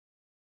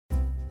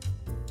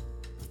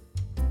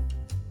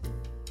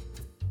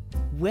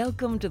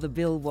Welcome to the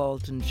Bill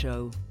Walton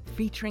Show,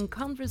 featuring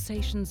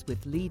conversations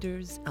with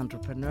leaders,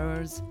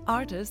 entrepreneurs,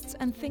 artists,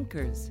 and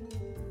thinkers.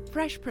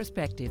 Fresh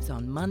perspectives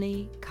on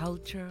money,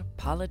 culture,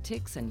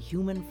 politics, and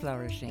human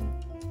flourishing.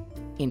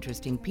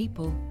 Interesting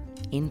people,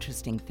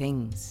 interesting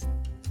things.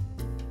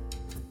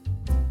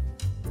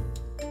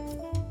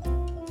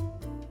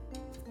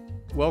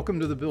 Welcome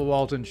to the Bill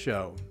Walton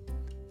Show.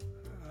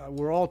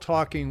 We're all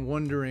talking,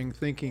 wondering,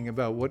 thinking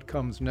about what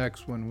comes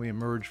next when we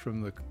emerge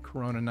from the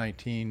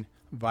Corona-19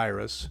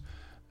 virus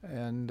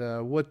and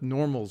what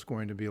normal is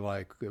going to be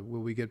like.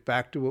 Will we get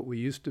back to what we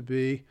used to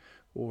be,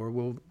 or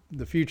will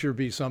the future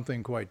be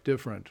something quite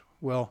different?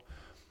 Well,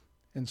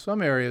 in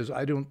some areas,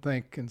 I don't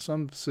think, in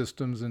some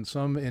systems, in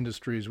some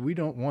industries, we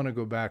don't want to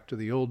go back to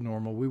the old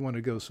normal. We want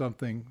to go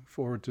something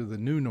forward to the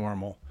new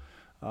normal.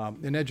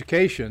 In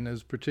education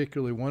is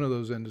particularly one of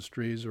those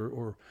industries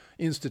or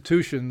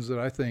institutions that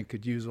I think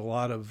could use a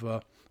lot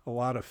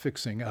of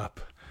fixing up.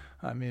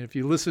 I mean, if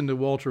you listen to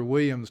Walter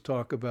Williams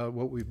talk about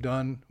what we've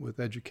done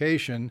with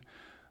education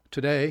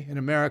today in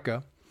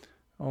America,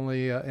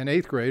 only in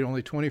 8th grade,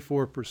 only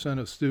 24%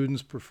 of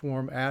students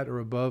perform at or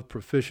above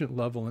proficient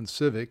level in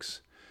civics,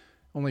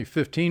 only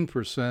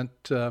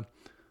 15%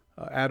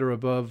 at or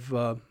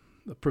above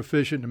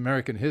proficient in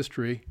American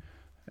history,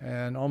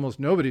 and almost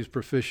nobody's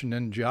proficient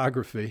in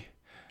geography.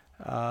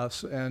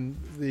 And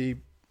the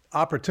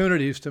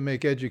opportunities to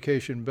make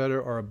education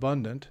better are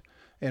abundant.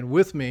 And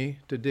with me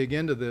to dig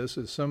into this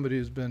is somebody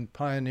who's been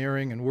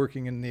pioneering and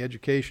working in the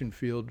education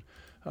field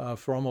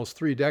for almost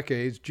 3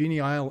 decades, Jeanne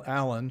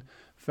Allen,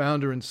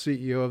 founder and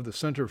CEO of the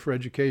Center for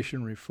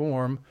Education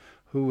Reform,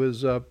 who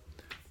has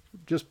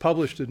just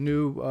published a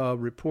new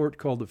report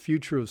called The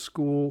Future of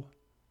School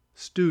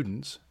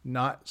Students,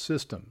 Not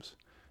Systems.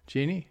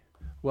 Jeanne,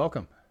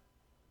 welcome.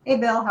 Hey,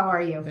 Bill, how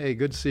are you? Hey,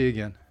 good to see you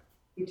again.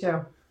 You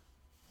too.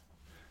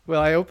 Well,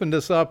 I opened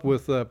this up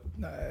with,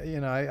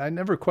 I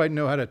never quite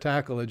know how to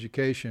tackle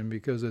education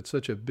because it's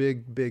such a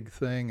big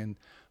thing, and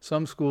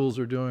some schools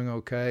are doing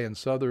okay, and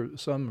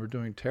some are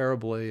doing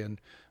terribly.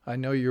 And I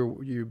know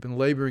you've been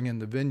laboring in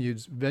the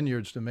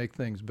vineyards to make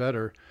things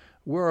better.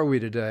 Where are we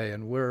today,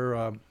 and where,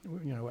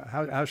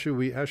 how should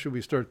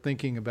we start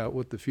thinking about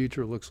what the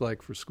future looks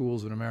like for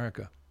schools in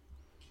America?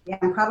 Yeah,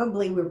 and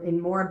probably we're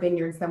in more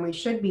vineyards than we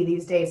should be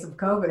these days of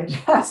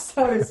COVID,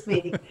 so to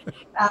speak.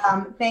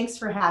 Thanks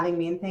for having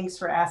me, and thanks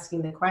for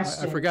asking the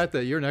question. I forgot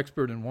that you're an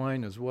expert in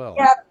wine as well.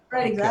 Yeah,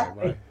 right,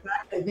 exactly. Okay,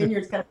 Exactly.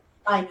 Vineyards kind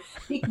of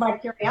pique my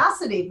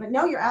curiosity, but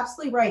no, you're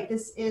absolutely right.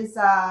 This is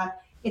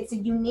it's a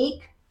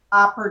unique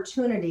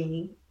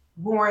opportunity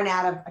born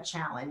out of a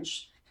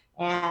challenge,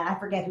 and I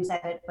forget who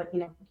said it, but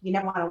you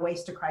never want to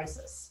waste a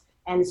crisis.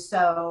 And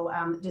so,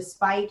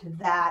 despite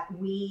that,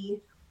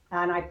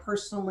 and I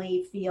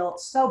personally feel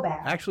so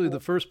bad. Actually, the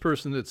first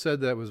person that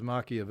said that was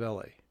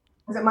Machiavelli.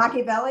 Was it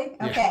Machiavelli?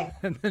 Okay. Yeah.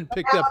 And then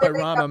picked up by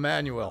Rahm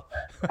Emanuel.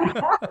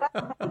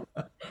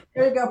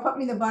 There you go. Put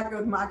me in the bucket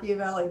with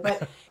Machiavelli.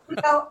 But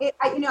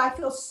I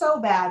feel so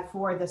bad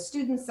for the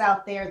students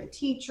out there, the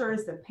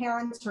teachers, the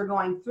parents who are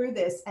going through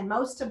this, and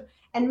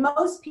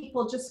most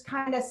people just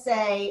kind of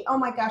say, "Oh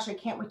my gosh, I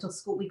can't wait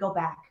till we go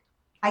back.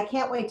 I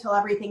can't wait till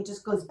everything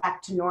just goes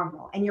back to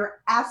normal." And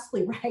you're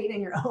absolutely right in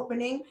your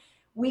opening.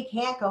 We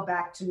can't go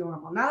back to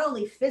normal. Not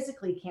only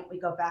physically can't we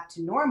go back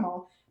to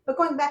normal, but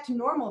going back to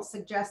normal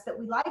suggests that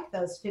we like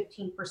those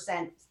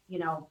 15%,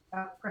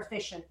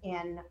 proficient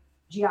in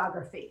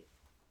geography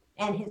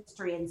and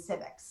history and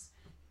civics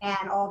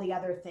and all the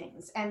other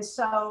things. And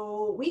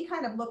so we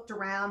kind of looked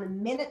around the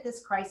minute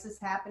this crisis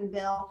happened,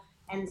 Bill,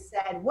 and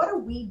said, what are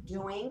we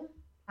doing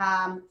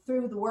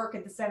through the work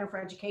at the Center for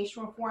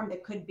Education Reform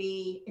that could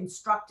be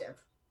instructive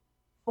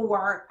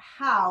for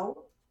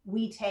how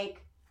we take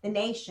the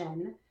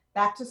nation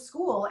back to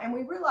school? And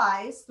we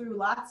realized through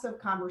lots of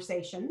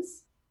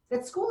conversations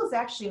that school is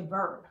actually a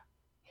verb.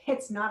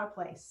 It's not a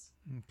place.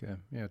 Okay.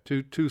 Yeah.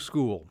 To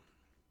school.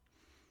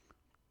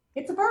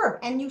 It's a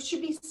verb, and you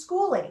should be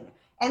schooling.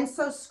 And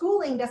so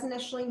schooling doesn't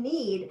necessarily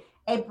need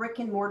a brick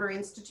and mortar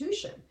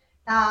institution.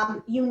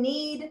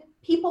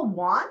 People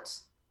want,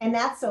 and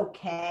that's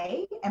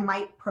okay, and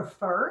might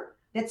prefer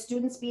that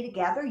students be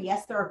together.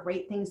 Yes, there are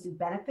great things to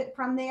benefit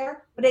from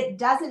there, but it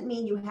doesn't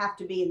mean you have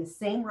to be in the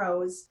same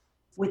rows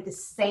with the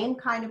same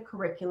kind of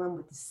curriculum,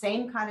 with the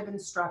same kind of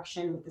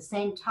instruction, with the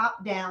same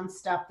top-down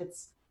stuff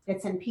that's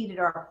impeded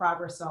our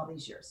progress all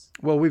these years.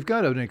 Well, we've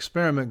got an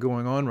experiment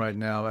going on right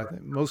now. I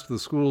think most of the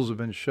schools have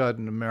been shut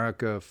in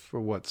America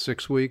for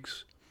 6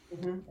 weeks?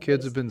 Mm-hmm.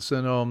 Kids have been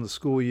sent home. The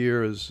school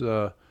year is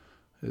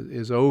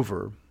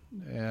over,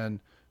 and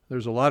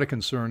there's a lot of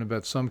concern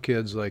about some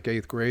kids, like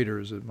 8th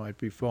graders, that might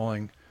be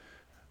falling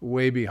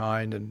way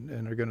behind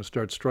and are going to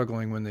start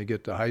struggling when they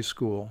get to high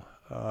school.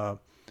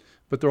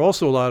 But there are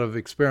also a lot of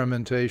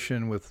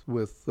experimentation with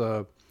what's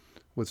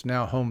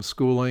now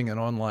homeschooling and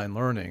online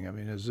learning. I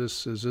mean, is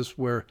this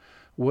where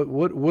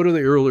what are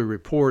the early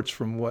reports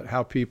from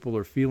how people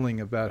are feeling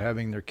about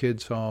having their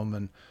kids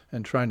home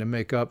and trying to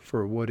make up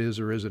for what is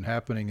or isn't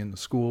happening in the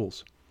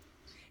schools?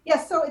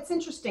 Yeah, so it's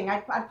interesting.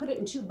 I put it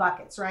in 2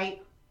 buckets,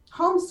 right?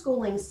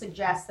 homeschooling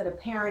suggests that a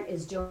parent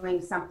is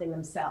doing something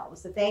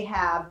themselves, that they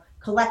have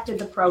collected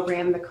the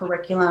program, the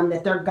curriculum,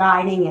 that they're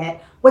guiding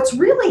it. What's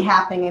really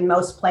happening in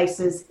most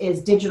places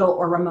is digital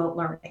or remote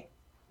learning,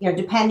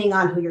 depending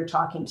on who you're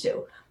talking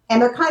to.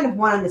 And they're kind of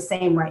one and the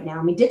same right now.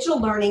 I mean, digital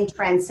learning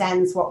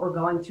transcends what we're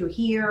going through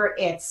here.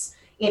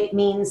 It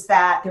means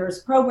that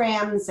there's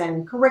programs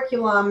and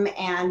curriculum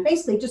and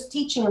basically just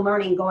teaching and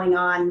learning going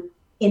on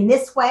in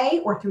this way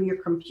or through your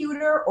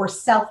computer or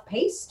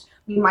self-paced.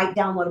 You might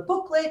download a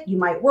booklet, you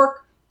might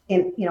work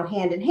in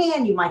hand in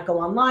hand, you might go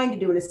online to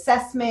do an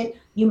assessment,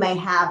 you may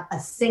have a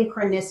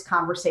synchronous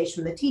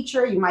conversation with a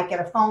teacher, you might get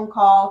a phone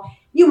call,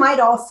 you might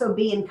also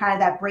be in kind of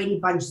that Brady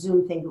Bunch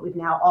Zoom thing that we've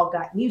now all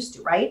gotten used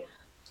to, right?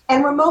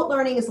 And remote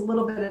learning is a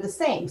little bit of the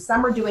same.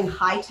 Some are doing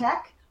high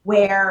tech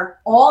where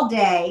all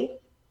day,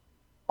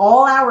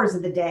 all hours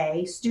of the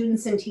day,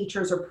 students and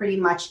teachers are pretty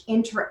much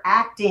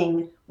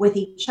interacting with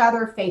each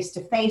other face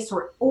to face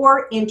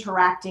or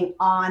interacting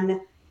on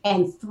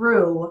and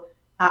through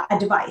a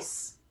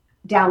device,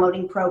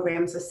 downloading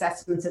programs,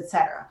 assessments,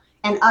 etc.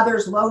 And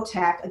others low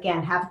tech,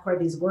 again, have of course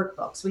these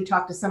workbooks. We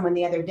talked to someone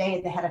the other day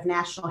at the head of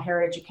National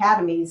Heritage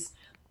Academies,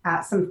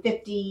 some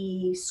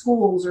 50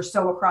 schools or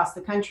so across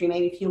the country,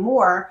 maybe a few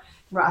more,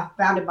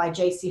 founded by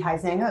J.C.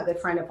 Huizenga, a good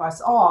friend of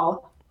us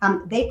all.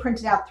 They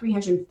printed out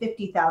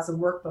 350,000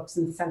 workbooks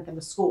and sent them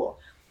to school.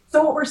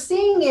 So what we're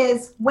seeing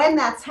is when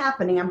that's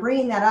happening, I'm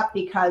bringing that up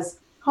because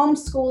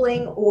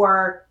homeschooling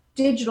or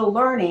digital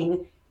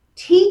learning,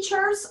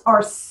 teachers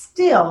are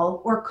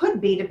still, or could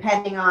be,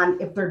 depending on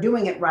if they're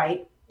doing it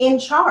right, in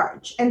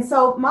charge. And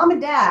so mom and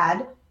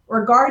dad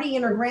or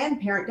guardian or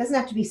grandparent doesn't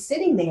have to be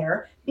sitting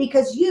there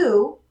because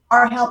you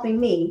are helping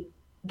me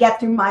get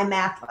through my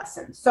math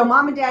lesson. So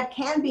mom and dad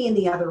can be in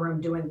the other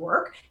room doing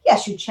work.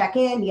 Yes, you check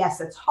in. Yes,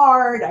 it's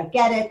hard. I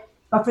get it.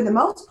 But for the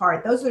most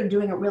part, those that are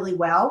doing it really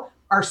well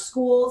are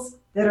schools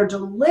that are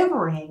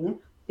delivering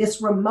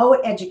this remote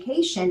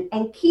education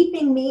and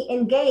keeping me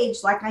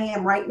engaged like I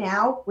am right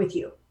now with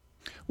you.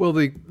 Well,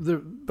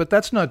 but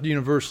that's not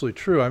universally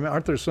true. I mean,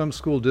 aren't there some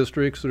school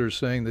districts that are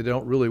saying they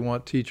don't really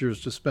want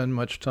teachers to spend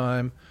much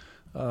time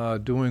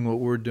doing what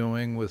we're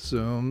doing with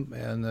Zoom,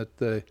 and that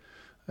the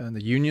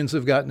unions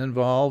have gotten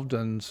involved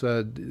and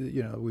said,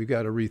 we've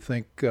got to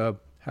rethink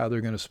how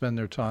they're going to spend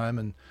their time,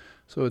 and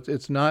so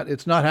it's not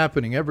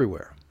happening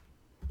everywhere.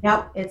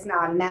 No, it's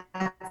not,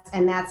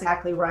 and that's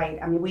exactly right.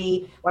 I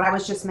mean, what I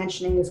was just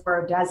mentioning is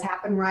where it does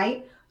happen,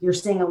 right? You're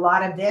seeing a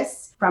lot of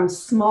this from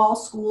small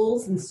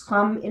schools and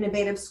some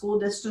innovative school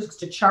districts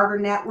to charter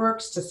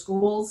networks to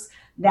schools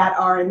that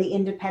are in the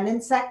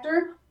independent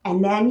sector.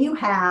 And then you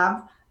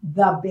have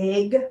the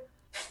big,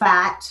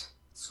 fat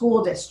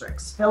school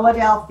districts,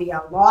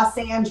 Philadelphia, Los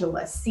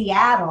Angeles,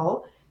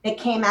 Seattle, that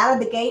came out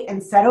of the gate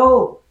and said,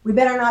 oh, we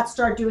better not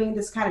start doing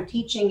this kind of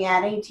teaching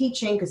yet, any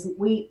teaching, because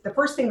the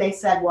first thing they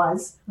said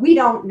was, we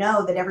don't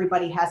know that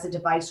everybody has a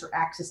device or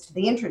access to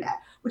the internet,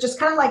 which is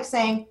kind of like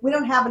saying, we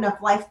don't have enough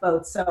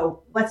lifeboats,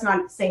 so let's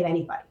not save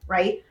anybody,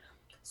 right?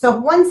 So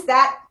once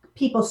that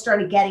people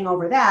started getting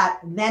over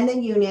that, then the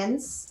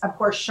unions, of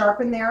course,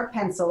 sharpened their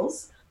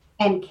pencils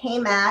and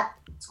came at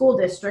school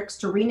districts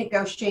to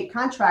renegotiate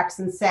contracts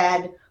and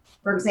said,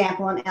 for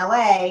example, in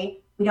LA,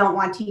 we don't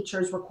want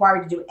teachers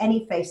required to do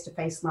any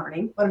face-to-face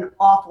learning. What an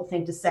awful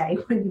thing to say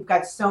when you've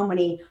got so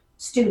many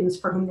students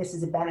for whom this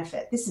is a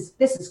benefit. This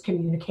is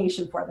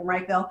communication for them,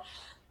 right, Bill?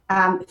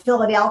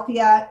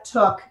 Philadelphia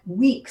took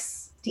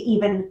weeks to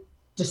even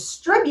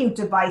distribute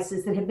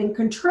devices that had been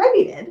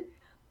contributed,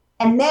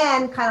 and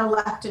then kind of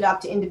left it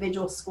up to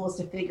individual schools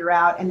to figure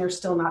out, and they're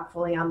still not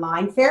fully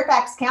online.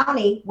 Fairfax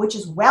County, which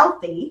is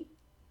wealthy,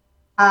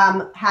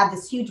 had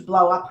this huge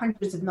blow up,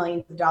 hundreds of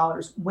millions of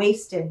dollars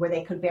wasted where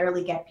they could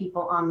barely get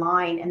people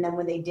online. And then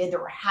when they did, there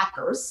were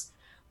hackers.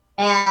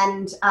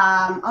 And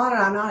on and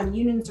on and on. And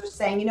unions are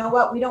saying, you know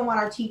what, we don't want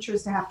our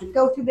teachers to have to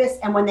go through this.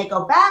 And when they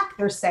go back,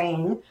 they're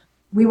saying,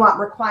 we want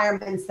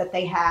requirements that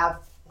they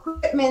have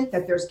equipment,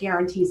 that there's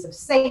guarantees of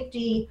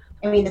safety.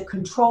 I mean, the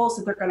controls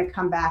that they're going to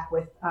come back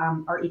with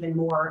are even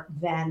more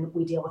than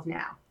we deal with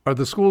now. Are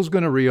the schools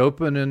going to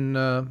reopen? And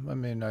I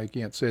mean, I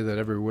can't say that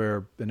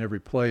everywhere in every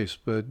place,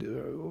 but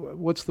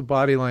what's the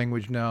body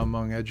language now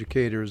among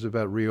educators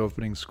about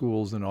reopening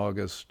schools in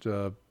August,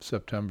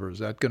 September? Is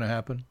that going to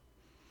happen?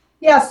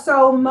 Yeah,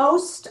 so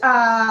most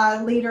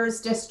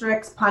leaders,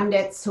 districts,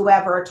 pundits,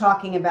 whoever are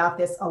talking about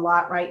this a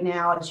lot right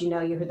now. As you know,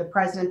 you heard the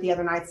president the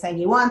other night saying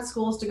he wants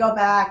schools to go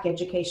back.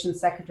 Education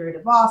Secretary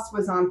DeVos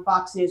was on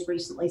Fox News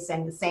recently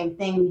saying the same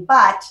thing,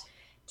 but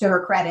to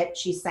her credit,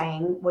 she's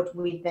saying what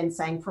we've been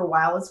saying for a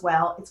while as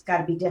well, it's got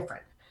to be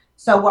different.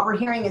 So what we're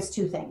hearing is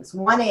two things.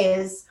 One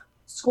is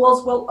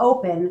schools will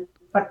open,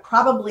 but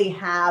probably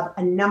have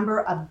a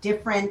number of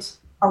different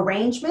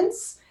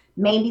arrangements.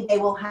 Maybe they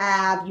will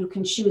have, you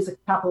can choose a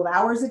couple of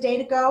hours a day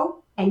to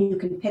go, and you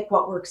can pick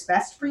what works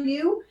best for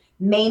you.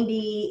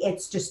 Maybe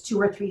it's just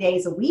 2 or 3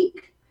 days a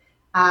week.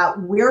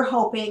 We're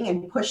hoping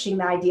and pushing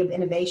the idea of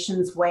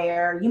innovations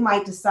where you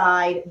might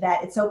decide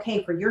that it's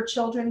okay for your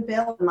children,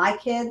 Bill, and my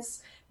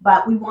kids,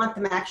 but we want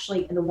them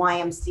actually in the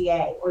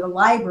YMCA or the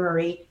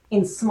library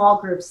in small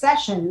group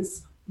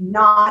sessions,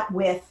 not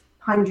with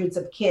hundreds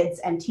of kids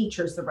and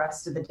teachers the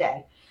rest of the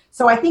day.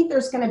 So I think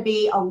there's going to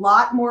be a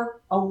lot more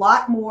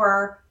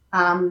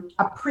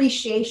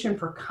appreciation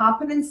for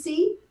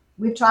competency.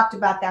 We've talked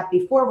about that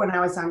before when I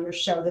was on your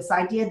show, this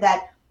idea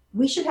that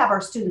we should have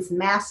our students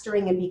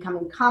mastering and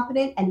becoming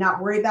competent and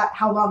not worry about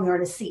how long they're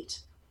in a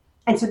seat.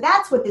 And so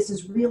that's what this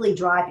is really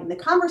driving. The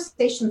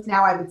conversations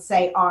now, I would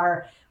say,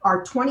 are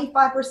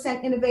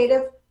 25%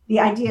 innovative. The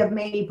idea of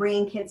maybe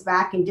bringing kids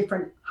back in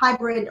different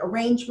hybrid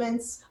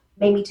arrangements,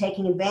 maybe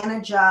taking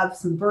advantage of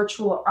some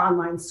virtual or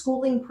online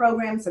schooling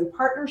programs and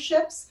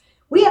partnerships.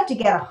 We have to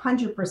get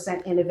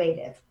 100%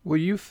 innovative. Well,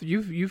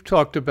 you've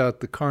talked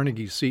about the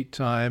Carnegie seat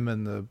time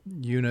and the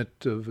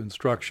unit of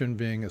instruction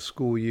being a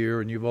school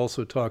year, and you've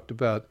also talked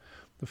about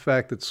the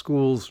fact that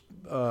school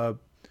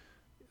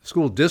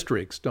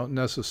districts don't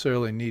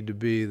necessarily need to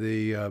be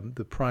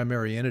the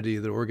primary entity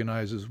that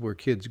organizes where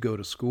kids go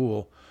to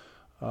school.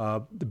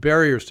 The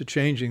barriers to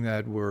changing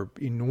that were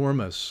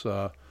enormous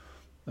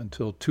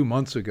until 2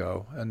 months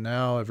ago, and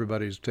now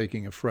everybody's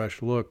taking a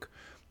fresh look.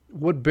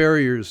 What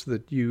barriers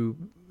that you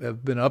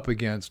have been up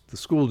against, the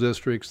school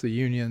districts, the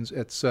unions,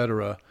 et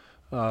cetera,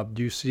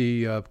 do you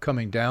see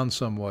coming down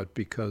somewhat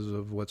because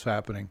of what's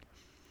happening?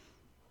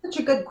 Such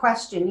a good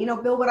question. You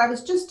know, Bill, what I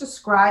was just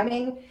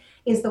describing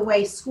is the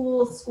way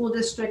schools, school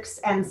districts,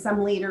 and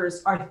some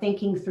leaders are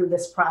thinking through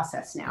this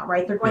process now,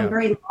 right? They're going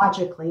very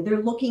logically.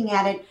 They're looking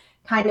at it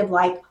kind of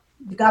like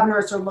the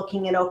governors are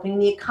looking at opening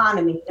the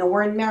economy. You know,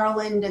 we're in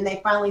Maryland and they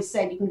finally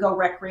said you can go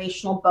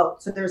recreational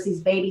boat. So there's these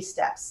baby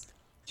steps.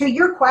 To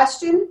your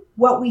question,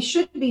 what we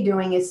should be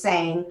doing is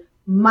saying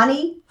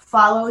money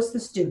follows the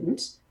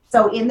student.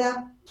 So in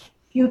the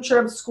Future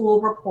of School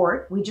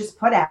report we just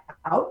put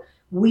out,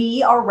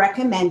 we are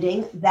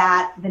recommending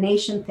that the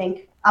nation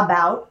think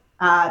about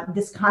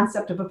this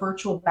concept of a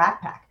virtual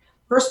backpack.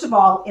 First of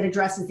all, it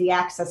addresses the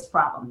access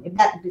problem.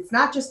 It's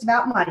not just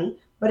about money,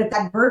 but if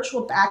that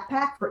virtual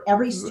backpack for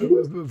every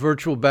student.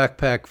 Virtual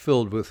backpack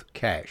filled with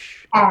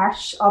cash.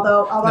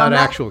 Although not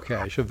actual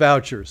cash, a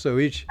voucher. So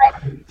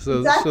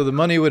so the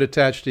money would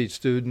attach to each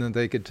student, and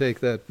they could take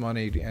that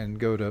money and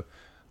go to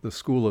the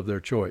school of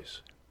their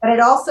choice. But it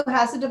also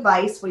has a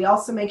device. We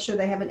also make sure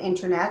they have an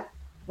internet,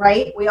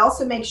 right? We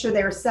also make sure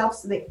they're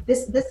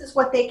this is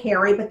what they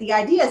carry. But the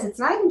idea is it's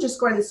not even just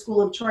going to the school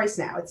of choice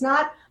now.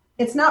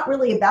 It's not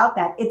really about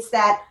that. It's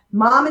that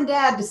mom and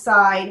dad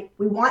decide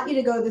we want you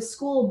to go to this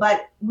school,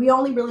 but we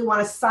only really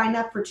want to sign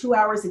up for 2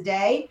 hours a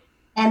day.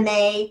 And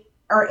they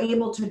are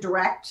able to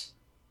direct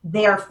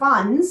their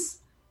funds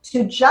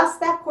to just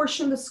that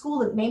portion of the school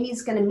that maybe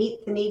is going to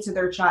meet the needs of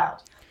their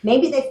child.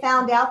 Maybe they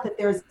found out that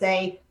there's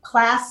a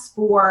class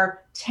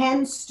for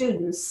 10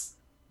 students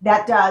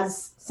that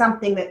does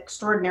something that's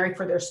extraordinary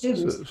for their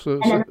students.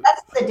 And then the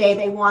rest of the day,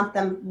 they want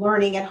them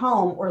learning at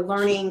home or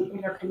learning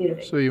in their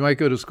community. So you might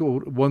go to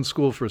one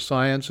school for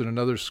science and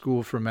another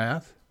school for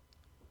math?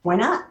 Why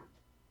not?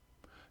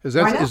 Is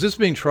this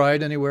being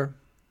tried anywhere?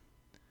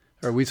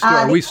 Are we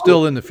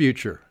still in the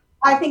future?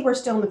 I think we're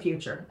still in the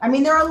future. I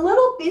mean, there are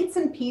little bits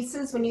and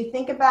pieces when you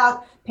think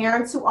about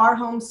parents who are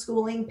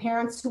homeschooling,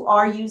 parents who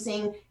are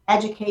using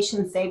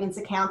education savings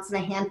accounts in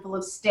a handful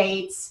of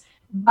states.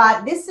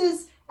 But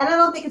and I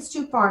don't think it's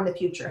too far in the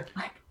future.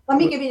 Let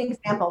me give you an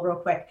example real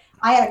quick.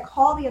 I had a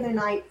call the other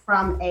night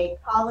from a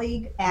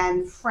colleague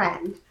and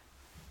friend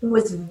who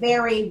was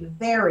very,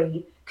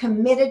 very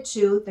committed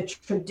to the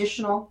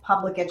traditional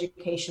public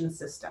education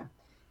system.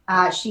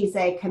 She's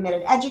a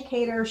committed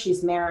educator.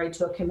 She's married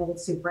to a committed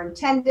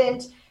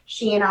superintendent.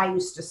 She and I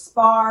used to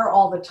spar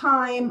all the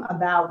time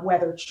about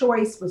whether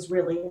choice was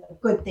really a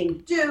good thing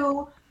to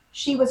do.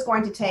 She was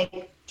going to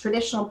take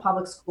traditional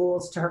public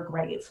schools to her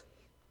grave.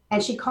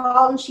 And she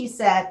called and she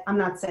said, I'm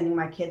not sending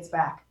my kids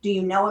back. Do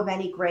you know of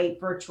any great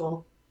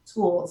virtual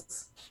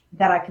schools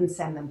that I can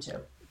send them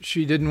to?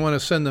 She didn't want to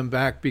send them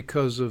back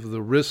because of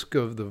the risk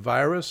of the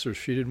virus, or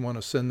she didn't want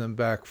to send them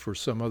back for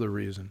some other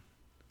reason?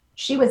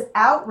 She was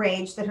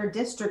outraged that her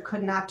district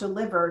could not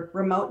deliver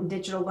remote and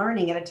digital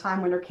learning at a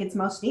time when her kids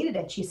most needed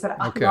it. She said,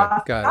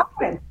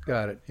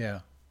 got it, yeah.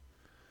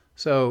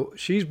 So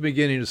she's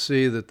beginning to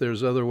see that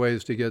there's other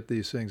ways to get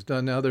these things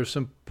done. Now, there's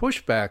some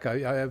pushback.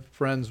 I have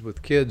friends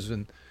with kids,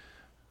 and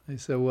they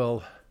say,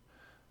 well,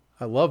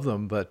 I love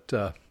them, but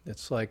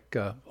it's like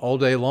all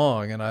day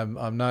long, and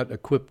I'm not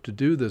equipped to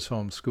do this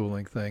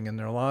homeschooling thing. And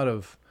there are a lot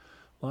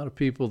of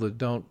people that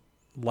don't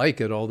like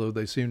it, although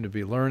they seem to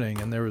be learning.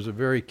 And there was a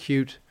very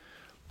cute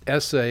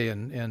essay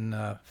in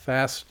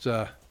Fast,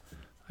 I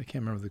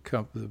can't remember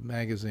the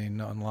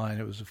magazine online.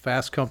 It was a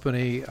Fast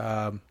Company,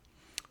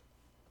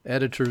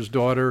 editor's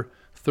daughter,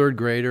 third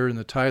grader, and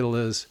the title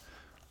is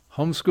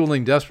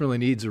 "Homeschooling Desperately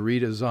Needs a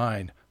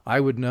Redesign." I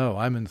would know.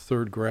 I'm in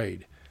third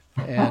grade,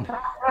 and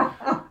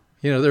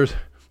there's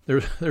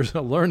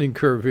a learning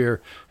curve here,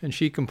 and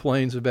she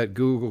complains about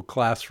Google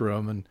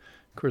Classroom, and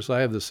of course I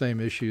have the same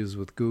issues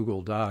with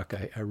Google Doc.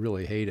 I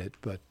really hate it,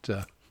 but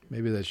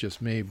maybe that's just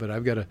me. But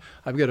I've got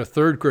a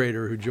third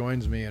grader who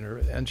joins me,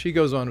 and she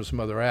goes on with some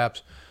other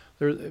apps.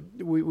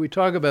 we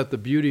talk about the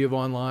beauty of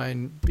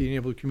online, being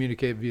able to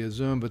communicate via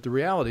Zoom, but the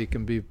reality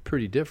can be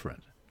pretty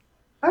different.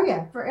 Oh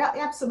yeah,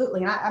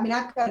 absolutely. And I mean,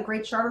 I've got a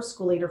great charter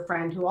school leader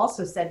friend who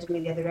also said to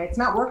me the other day, it's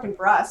not working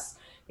for us.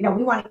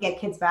 We want to get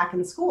kids back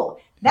in school.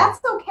 That's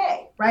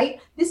okay,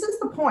 right? This is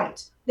the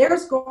point.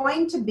 There's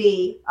going to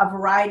be a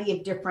variety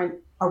of different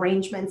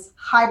arrangements,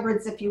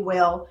 hybrids, if you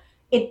will.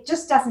 It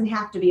just doesn't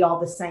have to be all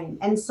the same.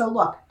 And so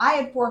look, I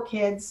have 4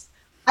 kids.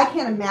 I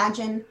can't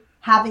imagine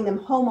having them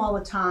home all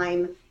the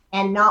time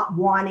and not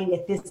wanting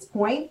at this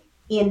point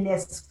in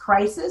this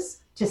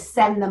crisis to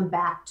send them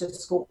back to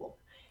school.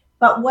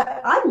 But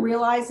what I'm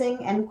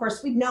realizing, and of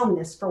course we've known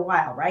this for a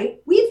while,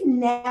 right? We've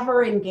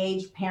never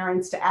engaged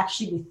parents to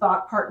actually be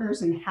thought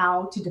partners in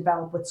how to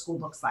develop what school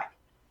looks like.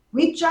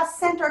 We've just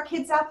sent our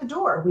kids out the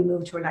door. We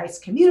moved to a nice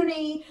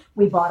community.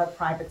 We bought a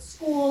private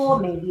school.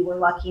 Maybe we're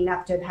lucky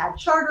enough to have had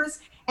charters.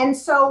 And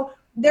so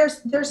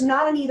there's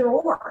not an either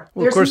or.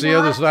 Well, of course, the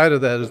other side of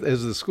that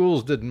is the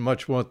schools didn't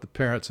much want the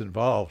parents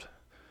involved.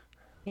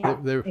 Yeah,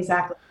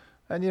 exactly.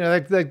 And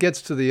that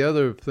gets to the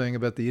other thing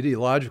about the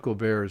ideological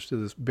barriers to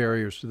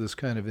this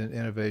kind of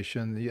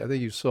innovation. I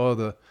think you saw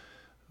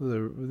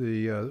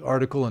the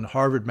article in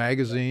Harvard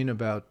Magazine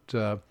about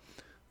the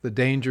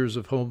dangers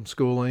of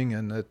homeschooling,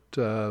 and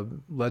that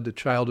led to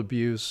child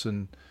abuse.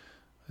 And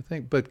I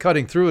think, but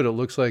cutting through it, it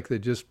looks like they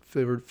just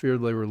feared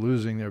they were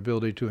losing their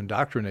ability to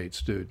indoctrinate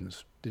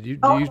students.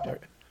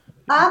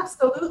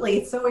 Absolutely.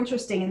 It's so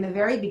interesting. In the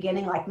very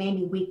beginning, like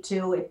maybe week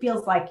 2, it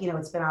feels like,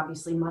 it's been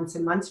obviously months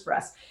and months for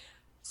us.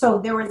 So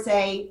there was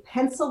a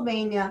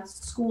Pennsylvania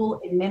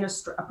school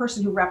a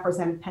person who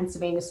represented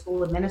Pennsylvania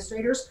school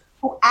administrators,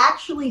 who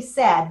actually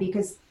said,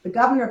 because the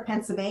governor of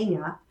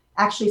Pennsylvania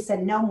actually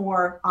said no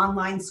more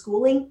online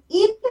schooling,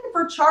 even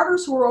for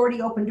charters who were already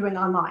open doing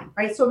online,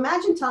 right? So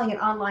imagine telling an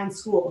online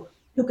school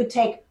who could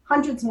take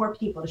hundreds more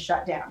people to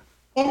shut down.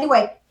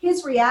 Anyway,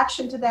 his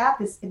reaction to that,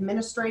 this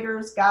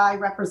administrator's guy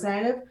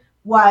representative,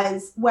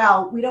 was,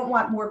 well, we don't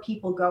want more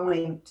people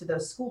going to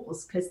those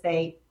schools because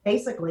they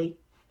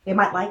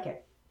might like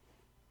it.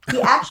 He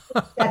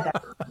actually said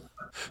that.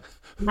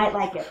 You might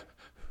like it.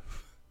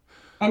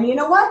 And you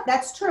know what?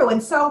 That's true.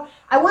 And so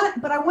I want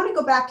to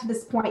go back to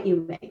this point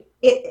you made.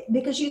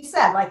 Because you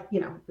said,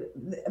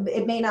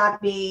 it may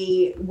not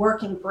be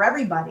working for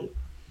everybody.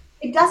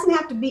 It doesn't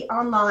have to be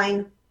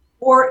online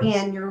or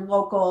in your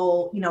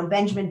local,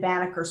 Benjamin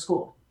Banneker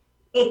school.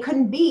 It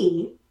can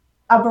be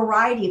a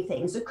variety of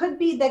things. It could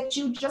be that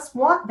you just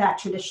want that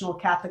traditional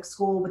Catholic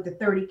school with the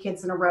 30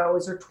 kids in a row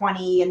or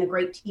 20 and the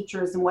great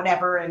teachers and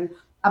whatever, and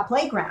a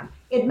playground.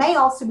 It may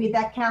also be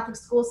that Catholic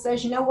school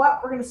says, you know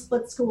what, we're going to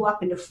split school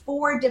up into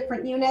 4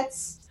 different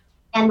units,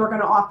 and we're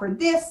going to offer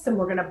this, and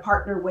we're going to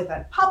partner with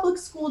a public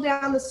school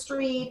down the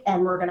street,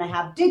 and we're going to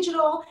have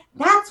digital.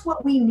 That's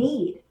what we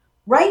need.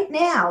 Right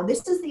now,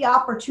 this is the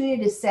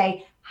opportunity to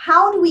say,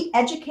 how do we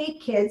educate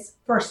kids,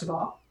 first of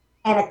all,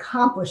 and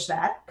accomplish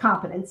that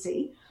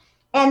competency?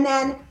 And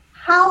then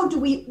how do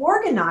we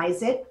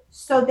organize it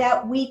so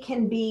that we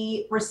can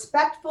be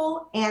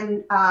respectful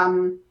and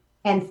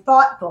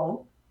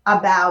thoughtful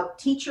about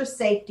teacher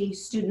safety,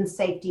 student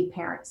safety,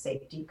 parent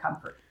safety,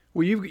 comfort?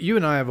 Well, you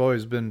and I have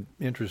always been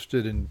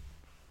interested in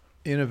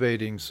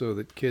innovating so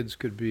that kids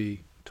could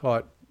be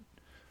taught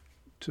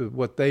to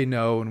what they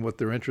know and what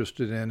they're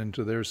interested in and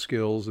to their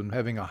skills, and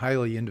having a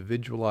highly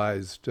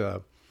individualized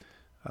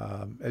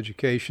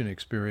education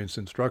experience,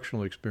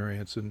 instructional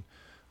experience. And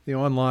the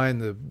online,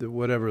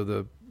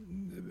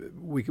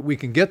 we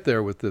can get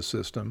there with this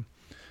system,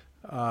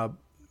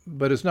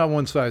 but it's not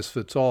one size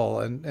fits all.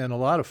 And a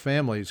lot of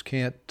families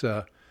can't,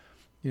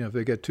 if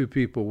they get 2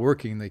 people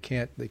working, they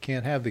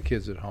can't have the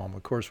kids at home.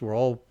 Of course, we're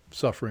all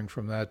suffering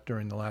from that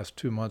during the last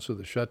 2 months of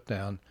the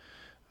shutdown.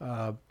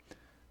 That's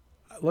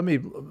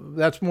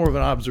more of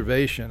an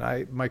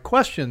observation. My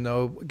question,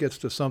 though, gets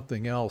to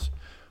something else: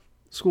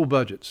 school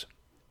budgets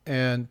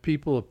and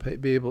people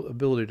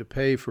ability to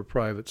pay for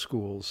private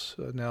schools.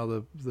 Now,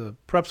 the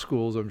prep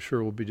schools, I'm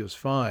sure, will be just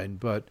fine,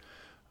 but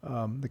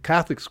the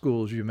Catholic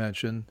schools you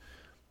mentioned,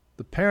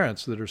 the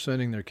parents that are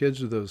sending their kids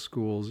to those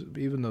schools,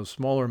 even those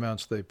smaller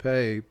amounts they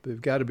pay,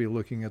 they've got to be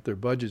looking at their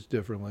budgets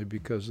differently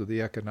because of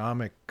the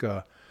economic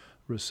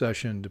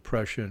recession,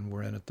 depression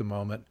we're in at the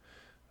moment.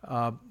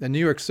 In New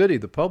York City,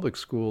 the public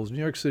schools, New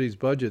York City's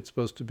budget's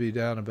supposed to be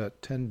down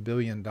about $10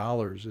 billion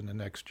in the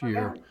next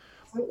year.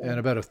 And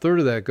about a third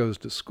of that goes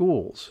to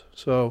schools.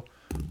 So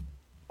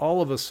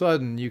all of a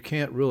sudden, you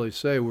can't really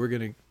say we're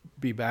going to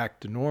be back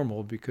to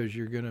normal, because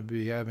you're going to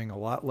be having a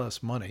lot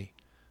less money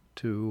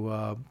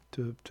to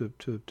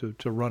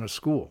run a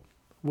school.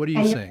 What are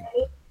you saying?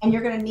 And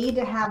you're going to need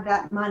to have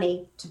that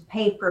money to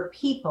pay for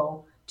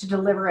people to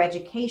deliver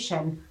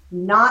education,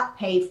 not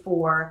pay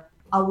for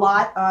a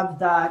lot of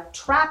the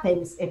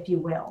trappings, if you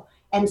will.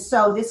 And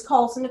so this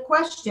calls into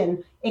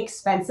question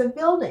expensive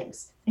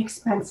buildings,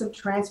 expensive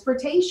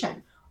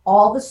transportation,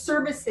 all the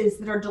services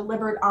that are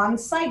delivered on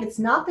site. It's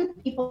not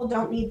that people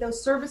don't need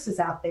those services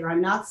out there. I'm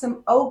not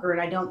some ogre,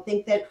 and I don't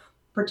think that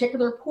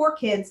particular poor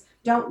kids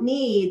don't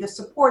need the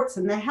supports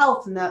and the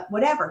health and the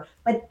whatever.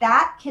 But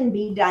that can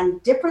be done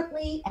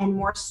differently and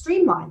more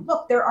streamlined.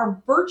 Look, there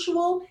are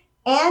virtual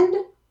and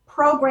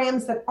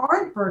programs that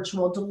aren't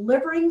virtual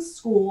delivering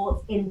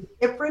schools in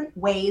different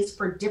ways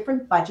for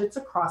different budgets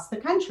across the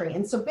country.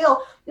 And so,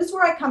 Bill, this is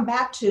where I come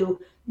back to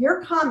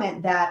your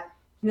comment that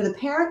the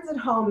parents at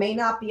home may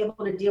not be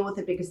able to deal with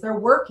it because they're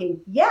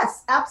working.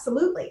 Yes,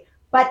 absolutely.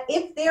 But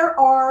if there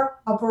are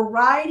a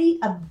variety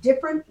of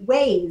different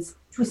ways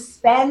to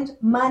spend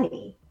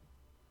money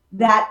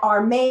that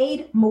are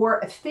made more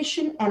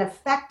efficient and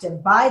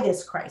effective by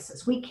this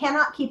crisis, we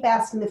cannot keep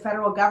asking the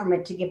federal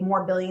government to give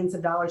more billions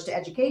of dollars to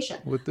education.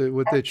 What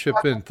they chip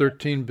in,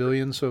 13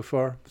 billion so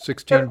far,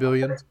 16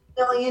 billion? 13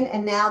 billion,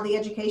 and now the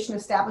education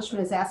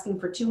establishment is asking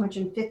for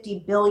 250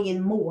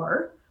 billion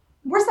more.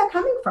 Where's that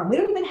coming from? We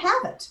don't even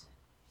have it.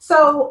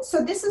 So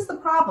this is the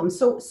problem.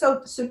 So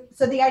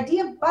the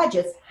idea of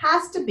budgets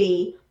has to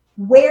be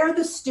where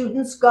the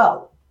students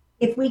go.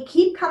 If we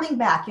keep coming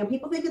back,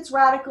 people think it's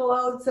radical.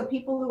 Oh, it's the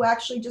people who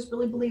actually just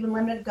really believe in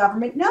limited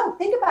government. No,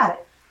 think about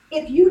it.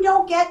 If you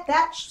don't get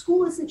that,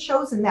 school isn't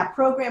chosen, that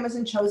program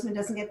isn't chosen, it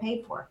doesn't get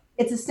paid for.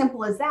 It's as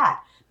simple as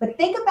that. But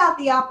think about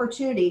the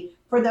opportunity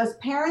for those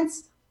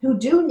parents who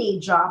do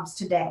need jobs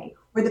today,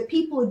 or the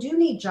people who do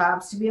need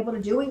jobs to be able to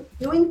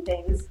doing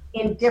things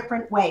in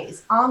different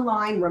ways,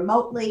 online,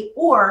 remotely,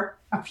 or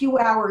a few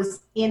hours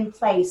in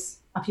place,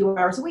 a few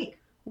hours a week.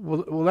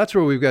 Well, that's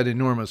where we've got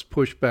enormous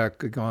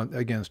pushback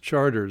against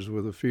charters,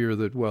 with a fear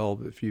that, well,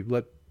 if you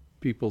let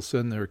people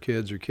send their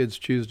kids or kids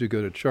choose to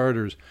go to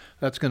charters,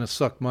 that's going to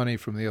suck money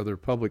from the other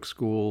public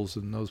schools,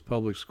 and those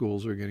public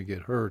schools are going to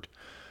get hurt.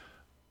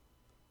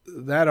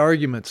 That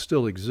argument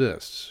still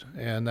exists,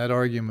 and that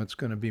argument's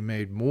going to be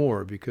made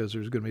more because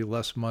there's going to be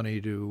less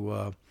money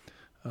to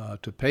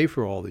pay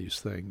for all these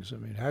things. I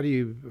mean,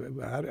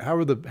 how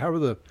are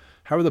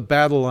the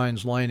battle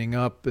lines lining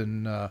up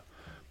in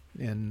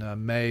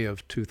May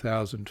of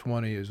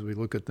 2020 as we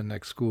look at the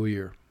next school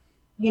year?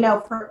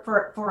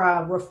 For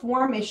a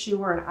reform issue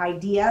or an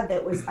idea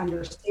that was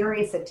under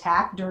serious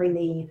attack during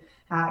the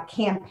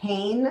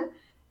campaign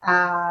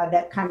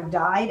that kind of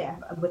died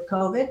with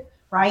COVID,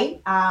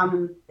 right?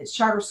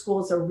 Charter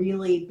schools are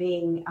really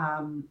being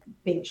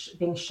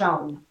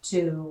shown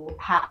to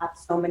have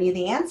so many of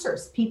the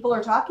answers. People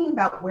are talking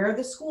about where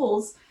the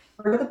schools,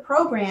 where the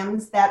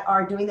programs that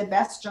are doing the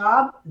best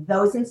job,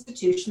 those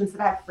institutions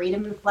that have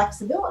freedom and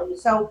flexibility.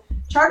 So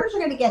charters are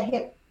going to get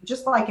hit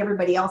just like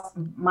everybody else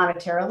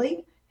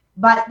monetarily,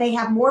 but they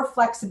have more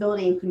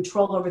flexibility and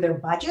control over their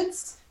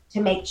budgets to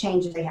make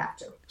changes they have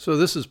to. So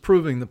this is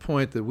proving the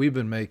point that we've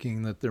been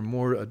making, that they're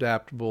more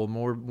adaptable,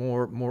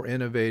 more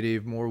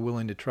innovative, more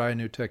willing to try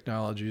new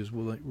technologies,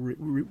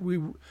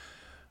 willing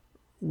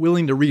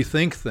to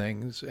rethink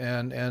things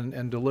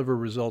and deliver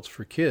results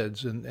for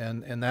kids.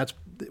 And that's,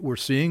 we're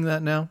seeing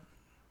that now?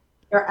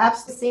 They're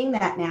absolutely seeing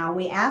that now.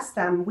 We ask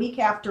them week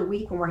after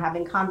week when we're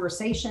having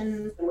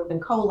conversations, and we've been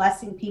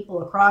coalescing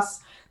people across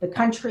the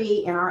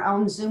country in our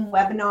own Zoom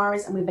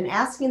webinars, and we've been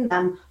asking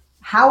them,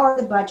 how are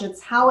the budgets?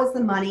 How is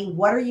the money?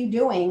 What are you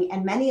doing?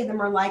 And many of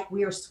them are like,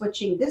 we are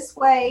switching this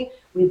way.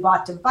 We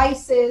bought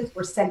devices.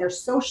 We're sending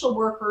social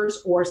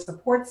workers or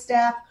support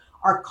staff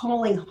are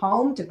calling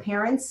home to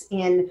parents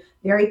in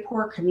very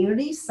poor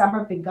communities. Some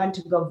have begun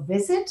to go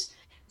visit.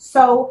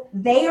 So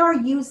they are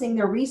using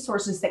their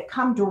resources that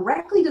come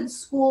directly to the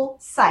school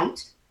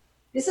site.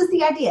 This is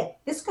the idea.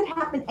 This could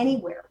happen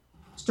anywhere.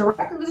 It's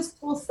directly to the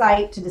school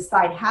site to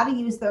decide how to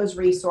use those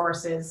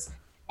resources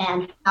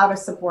and how to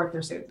support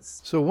their students.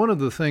 So one of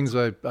the things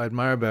I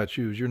admire about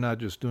you is you're not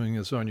just doing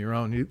this on your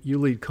own. You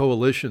lead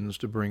coalitions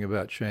to bring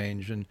about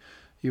change. And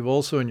you've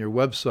also, on your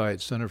website,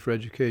 Center for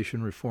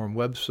Education Reform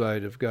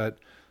website, have got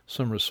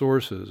some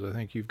resources. I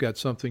think you've got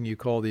something you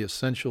call the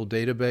Essential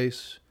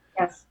Database.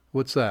 Yes.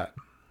 What's that?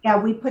 Yeah,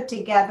 we put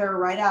together,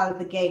 right out of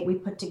the gate, we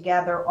put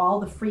together all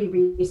the free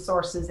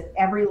resources at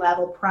every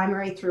level,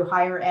 primary through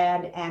higher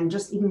ed, and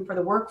just even for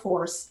the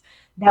workforce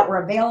that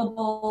were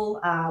available.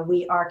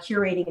 We are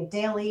curating it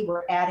daily.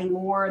 We're adding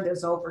more.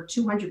 There's over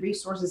 200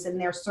 resources in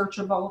there,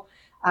 searchable,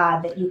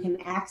 that you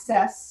can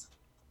access.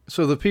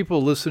 So the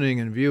people listening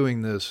and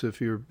viewing this, if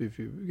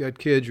you've got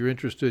kids, you're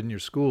interested in your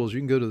schools,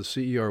 you can go to the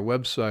CER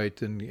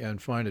website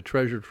and find a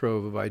treasure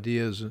trove of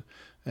ideas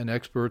and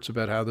experts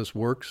about how this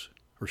works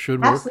or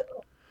should work. Absolutely.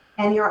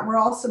 And we're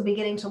also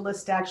beginning to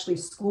list actually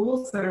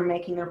schools that are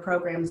making their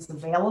programs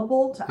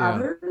available to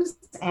others,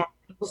 and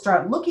people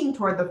start looking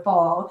toward the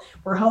fall.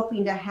 We're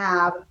hoping to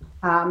have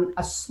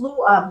a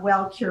slew of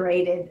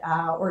well-curated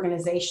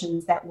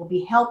organizations that will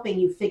be helping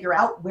you figure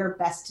out where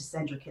best to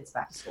send your kids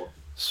back to school.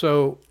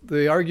 So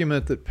the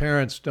argument that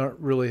parents don't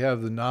really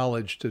have the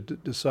knowledge to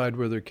decide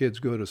where their kids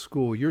go to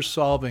school, you're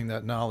solving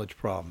that knowledge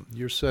problem.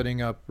 You're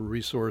setting up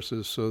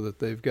resources so that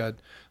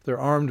they're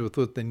armed with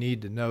what they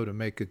need to know to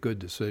make a good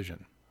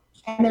decision.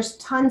 And there's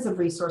tons of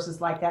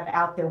resources like that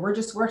out there. We're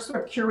sort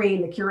of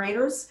curating the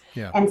curators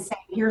and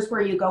saying, here's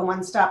where you go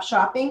one-stop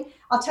shopping.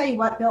 I'll tell you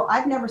what, Bill,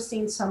 I've never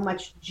seen so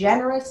much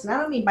generous, and I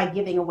don't mean by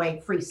giving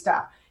away free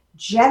stuff,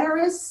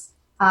 generous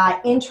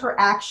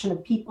interaction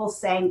of people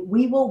saying,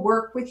 we will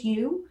work with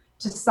you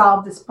to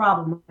solve this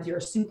problem. If you're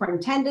a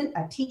superintendent,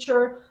 a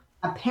teacher,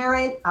 a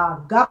parent, a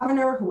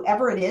governor,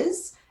 whoever it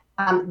is,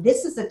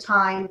 this is a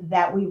time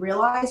that we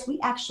realize we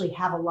actually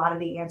have a lot of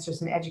the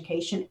answers in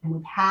education, and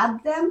we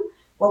have them.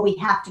 What we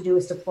have to do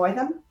is deploy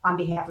them on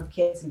behalf of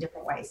kids in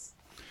different ways.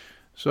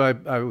 So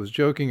I was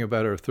joking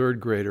about our third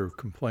grader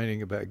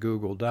complaining about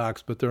Google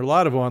Docs, but there are a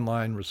lot of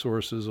online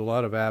resources, a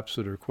lot of apps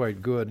that are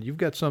quite good. You've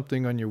got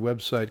something on your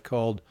website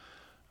called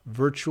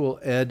Virtual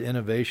Ed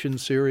Innovation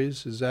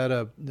Series. Is that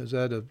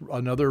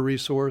another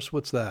resource?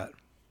 What's that?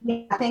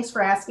 Yeah, thanks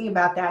for asking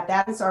about that.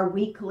 That is our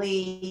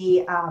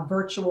weekly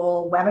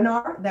virtual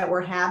webinar that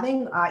we're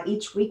having.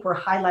 Each week we're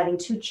highlighting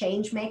 2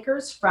 change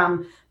makers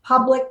from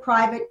public,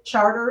 private,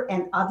 charter,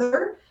 and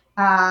other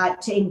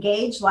to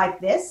engage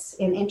like this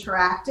in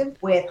interactive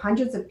with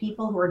hundreds of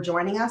people who are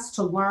joining us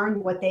to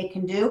learn what they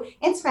can do.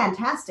 It's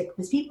fantastic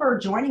because people are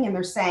joining and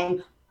they're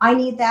saying, I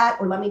need that,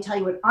 or let me tell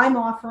you what I'm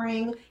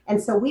offering.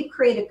 And so we've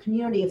created a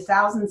community of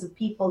thousands of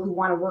people who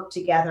want to work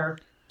together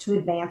to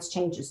advance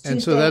changes.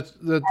 And so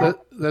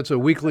that's a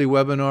weekly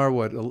webinar.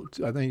 What,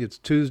 I think it's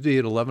Tuesday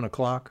at 11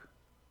 o'clock?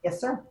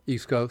 Yes, sir.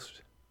 East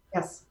Coast?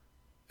 Yes.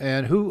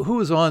 And who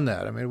is on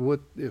that? I mean,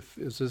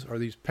 are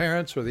these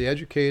parents, or the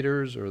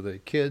educators, or the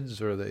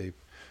kids, or the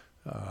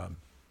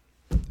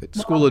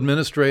school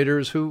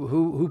administrators?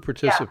 Who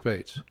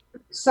participates? Yeah.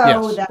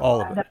 So yes,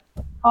 all of it.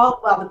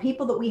 The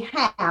people that we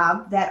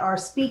have that are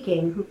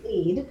speaking, who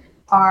lead,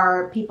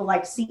 are people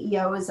like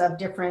CEOs of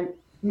different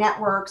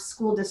networks,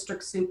 school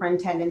district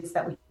superintendents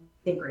that we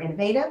think are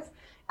innovative,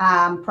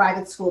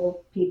 private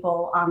school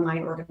people,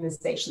 online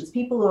organizations,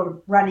 people who are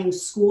running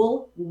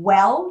school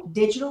well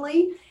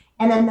digitally.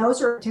 And then those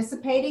who are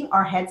participating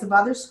are heads of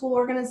other school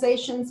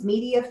organizations,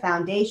 media,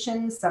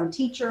 foundations, some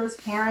teachers,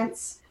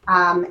 parents,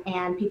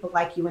 and people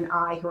like you and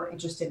I who are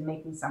interested in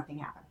making something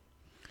happen.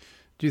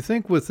 Do you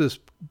think with this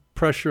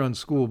pressure on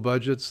school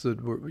budgets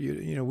that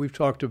we've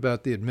talked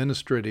about the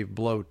administrative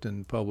bloat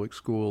in public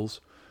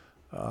schools,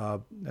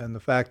 and the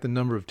fact the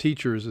number of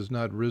teachers has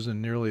not risen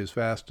nearly as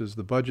fast as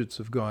the budgets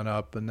have gone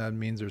up, and that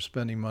means they're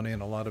spending money on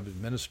a lot of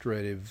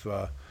administrative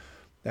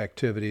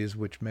activities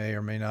which may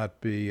or may not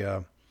be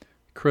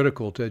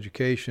critical to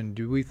education.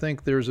 Do we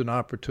think there's an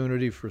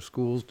opportunity for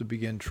schools to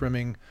begin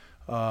trimming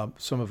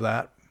some of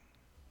that?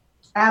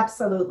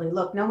 Absolutely.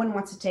 Look, no one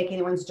wants to take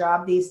anyone's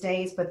job these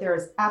days, but there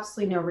is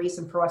absolutely no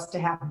reason for us to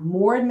have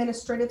more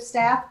administrative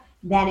staff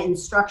than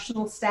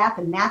instructional staff,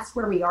 and that's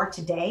where we are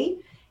today.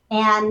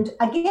 And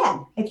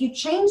again, if you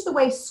change the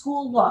way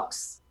school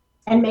looks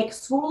and make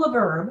school a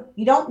verb,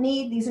 you don't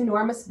need these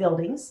enormous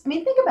buildings. I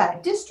mean, think about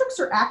it. Districts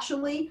are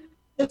actually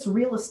just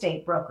real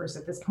estate brokers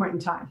at this point in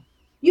time.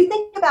 You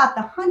think about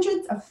the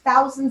hundreds of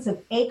thousands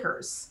of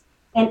acres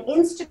and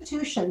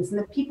institutions and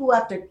the people who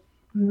have to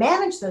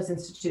manage those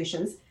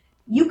institutions.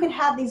 You can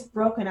have these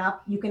broken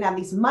up. You can have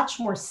these much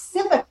more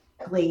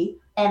civically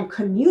and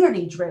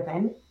community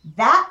driven.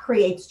 That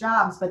creates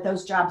jobs, but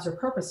those jobs are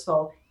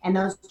purposeful, and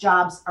those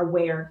jobs are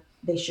where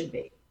they should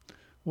be.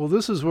 Well,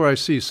 this is where I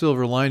see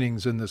silver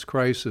linings in this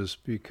crisis,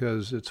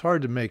 because it's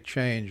hard to make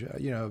change.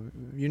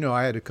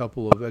 I had a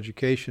couple of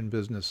education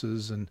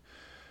businesses and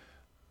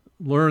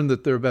learned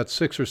that there are about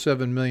 6 or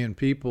 7 million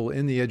people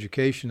in the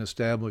education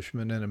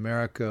establishment in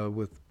America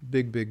with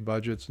big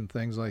budgets and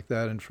things like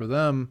that. And for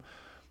them,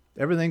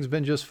 everything's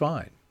been just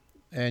fine.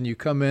 And you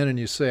come in and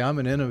you say, I'm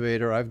an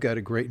innovator. I've got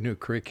a great new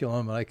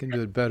curriculum. I can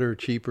do it better,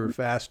 cheaper,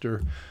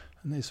 faster.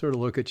 And they sort of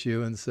look at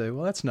you and say,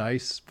 well, that's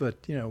nice, but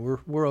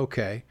we're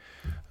okay.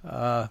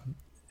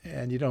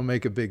 And you don't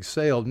make a big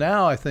sale.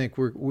 Now I think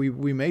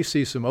we may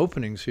see some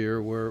openings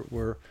here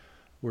where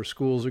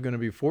schools are going to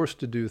be forced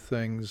to do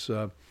things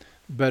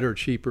better,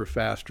 cheaper,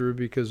 faster,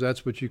 because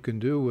that's what you can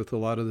do with a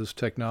lot of this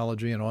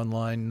technology and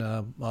online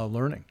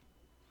learning.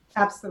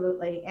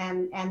 Absolutely.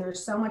 And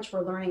there's so much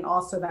we're learning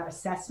also about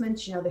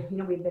assessments.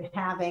 We've been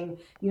having,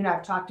 you and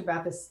I've talked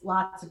about this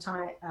lots of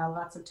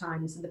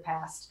times in the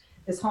past,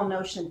 this whole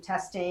notion of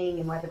testing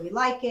and whether we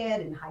like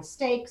it, and high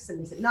stakes,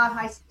 and is it not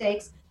high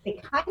stakes? The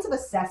kinds of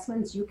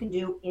assessments you can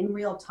do in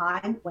real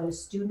time when a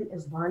student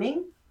is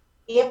learning,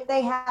 if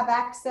they have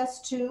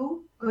access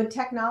to good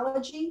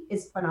technology,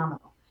 is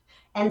phenomenal.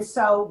 And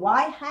so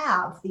why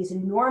have these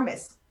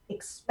enormous,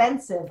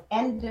 expensive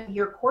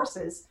end-of-year course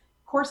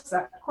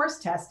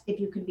test if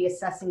you could be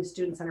assessing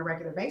students on a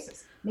regular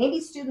basis? Maybe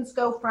students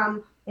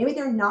maybe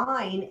they're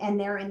 9 and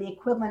they're in the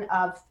equivalent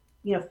of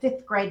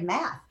 5th grade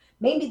math.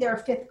 Maybe they're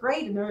 5th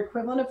grade and they're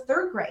equivalent of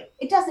 3rd grade.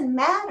 It doesn't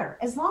matter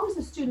as long as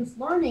the student's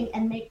learning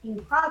and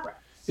making progress.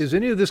 Is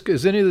any of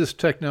this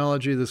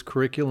technology, this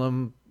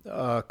curriculum,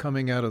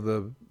 coming out of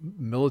the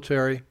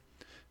military?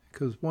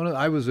 Because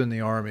I was in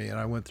the Army and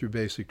I went through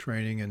basic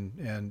training,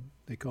 and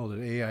they called it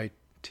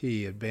AIT,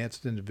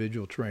 Advanced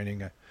Individual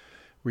Training,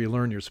 where you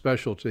learn your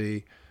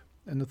specialty.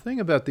 And the thing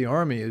about the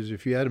Army is,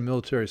 if you had a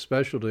military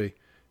specialty,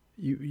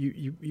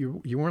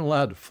 you weren't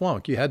allowed to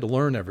flunk. You had to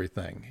learn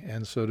everything.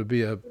 And so to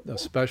be a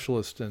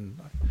specialist, and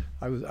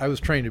I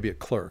was trained to be a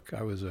clerk.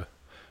 That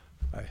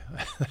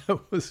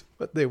was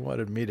what they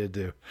wanted me to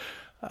do.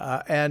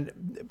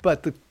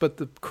 But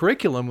the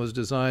curriculum was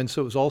designed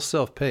so it was all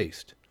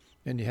self-paced,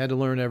 and you had to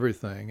learn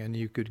everything, and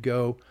you could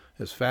go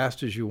as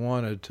fast as you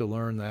wanted to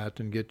learn that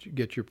and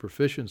get your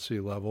proficiency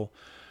level.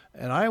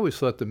 And I always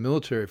thought the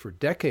military for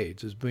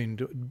decades has been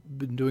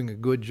doing a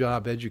good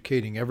job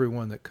educating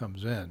everyone that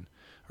comes in.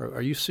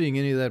 Are you seeing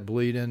any of that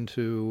bleed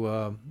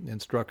into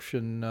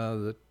instruction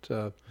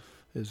that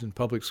is in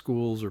public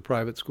schools or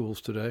private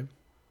schools today?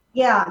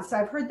 Yeah, so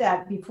I've heard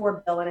that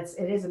before, Bill, and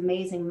it is an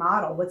amazing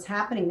model. What's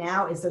happening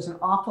now is there's an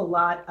awful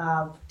lot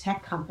of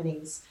tech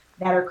companies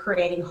that are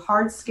creating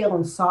hard skill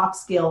and soft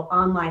skill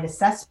online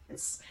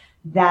assessments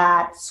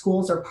that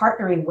schools are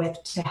partnering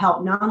with to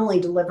help not only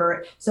deliver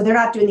it. So they're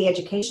not doing the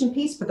education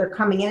piece, but they're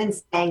coming in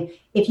and saying,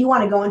 if you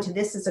want to go into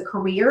this as a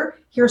career,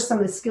 here's some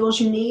of the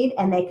skills you need.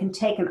 And they can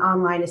take an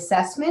online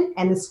assessment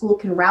and the school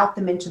can route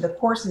them into the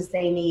courses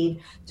they need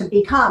to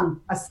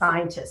become a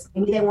scientist.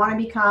 Maybe they want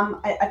to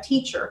become a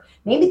teacher.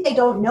 Maybe they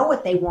don't know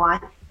what they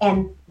want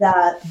and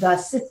the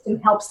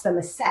system helps them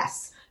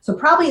assess. So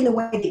probably in the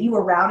way that you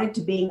were routed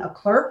to being a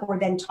clerk or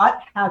then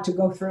taught how to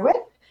go through it,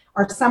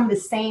 are some of the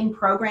same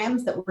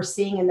programs that we're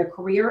seeing in the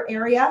career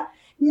area.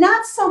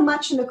 Not so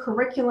much in the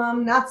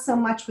curriculum, not so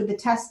much with the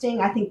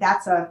testing. I think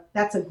that's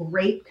a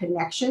great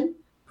connection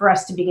for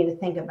us to begin to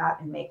think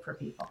about and make for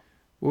people.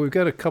 Well, we've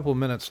got a couple of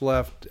minutes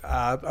left.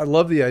 I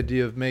love the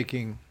idea of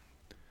making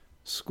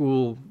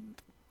school,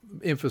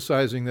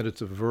 emphasizing that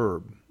it's a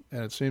verb.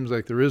 And it seems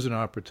like there is an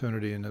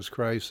opportunity in this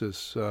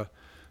crisis.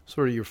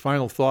 Sort of your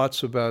final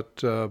thoughts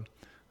about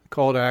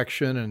call to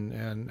action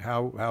and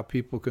how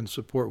people can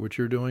support what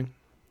you're doing?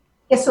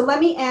 Yeah, so let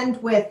me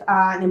end with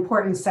an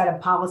important set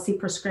of policy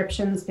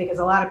prescriptions because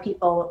a lot of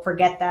people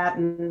forget that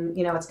and,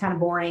 it's kind of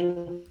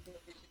boring.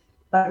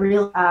 But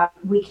really,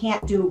 we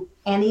can't do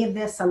any of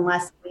this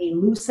unless we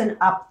loosen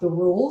up the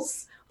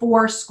rules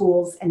for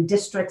schools and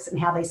districts and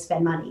how they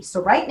spend money.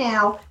 So right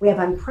now, we have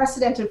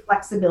unprecedented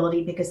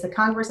flexibility because the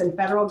Congress and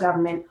federal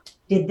government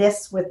did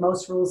this with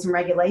most rules and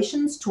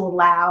regulations to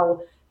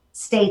allow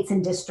states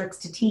and districts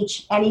to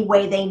teach any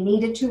way they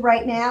needed to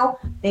right now.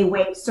 They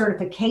waived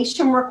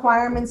certification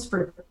requirements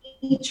for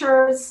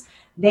teachers.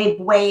 They've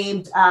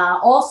waived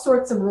all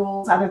sorts of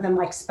rules other than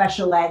like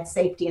special ed,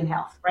 safety, and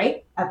health,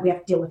 right? We have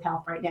to deal with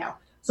health right now.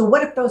 So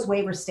what if those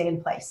waivers stay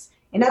in place?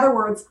 In other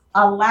words,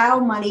 allow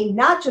money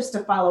not just to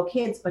follow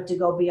kids, but to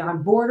go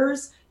beyond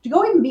borders, to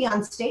go even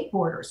beyond state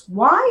borders.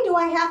 Why do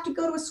I have to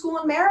go to a school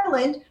in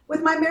Maryland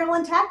with my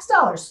Maryland tax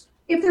dollars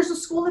if there's a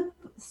school that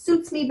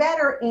suits me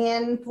better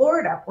in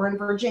Florida or in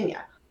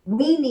Virginia?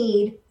 We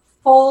need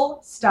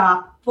full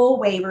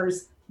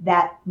waivers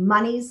that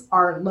monies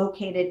are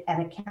located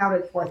and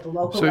accounted for at the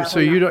local level. So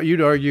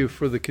you'd argue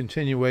for the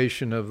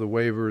continuation of the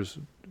waivers,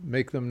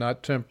 make them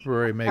not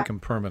temporary, make them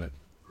permanent.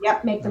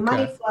 Yep, make the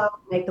money flow,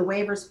 make the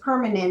waivers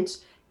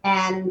permanent,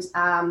 and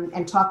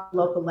talk to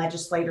local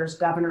legislators,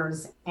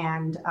 governors,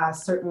 and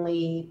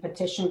certainly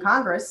petition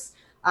Congress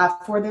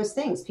for those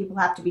things. People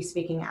have to be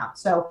speaking out.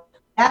 So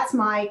that's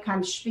my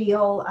kind of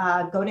spiel.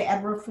 Go to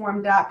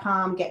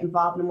edreform.com, get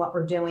involved in what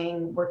we're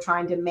doing. We're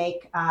trying to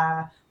make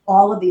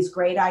all of these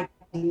great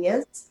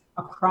ideas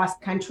across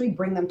the country,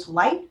 bring them to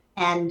light,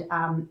 and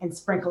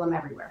sprinkle them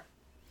everywhere.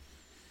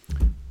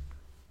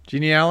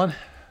 Jeanne Allen,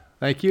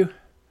 thank you.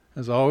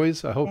 As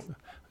always, I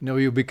know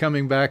you'll be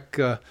coming back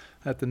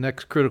at the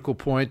next critical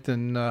point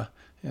in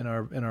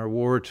our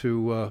war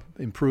to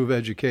improve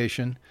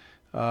education.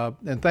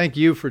 And thank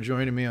you for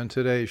joining me on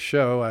today's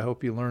show. I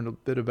hope you learned a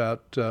bit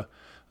about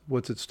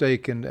what's at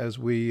stake and as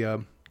we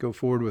go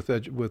forward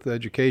with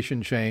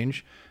education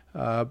change.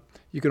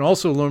 You can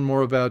also learn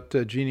more about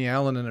Jeanne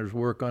Allen and her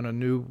work on a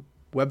new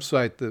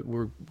website that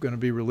we're going to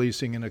be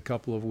releasing in a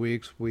couple of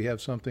weeks. We have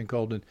something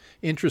called an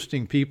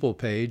Interesting People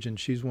page, and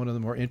she's one of the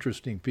more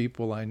interesting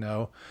people I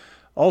know.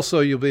 Also,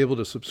 you'll be able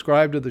to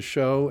subscribe to the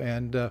show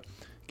and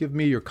give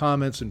me your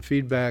comments and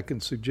feedback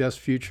and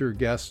suggest future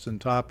guests and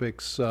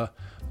topics in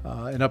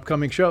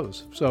upcoming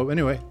shows. So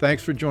anyway,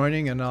 thanks for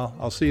joining, and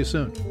I'll see you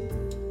soon.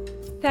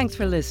 Thanks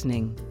for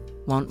listening.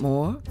 Want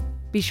more?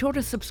 Be sure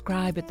to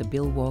subscribe at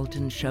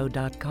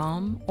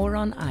thebillwaltonshow.com or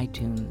on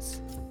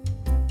iTunes.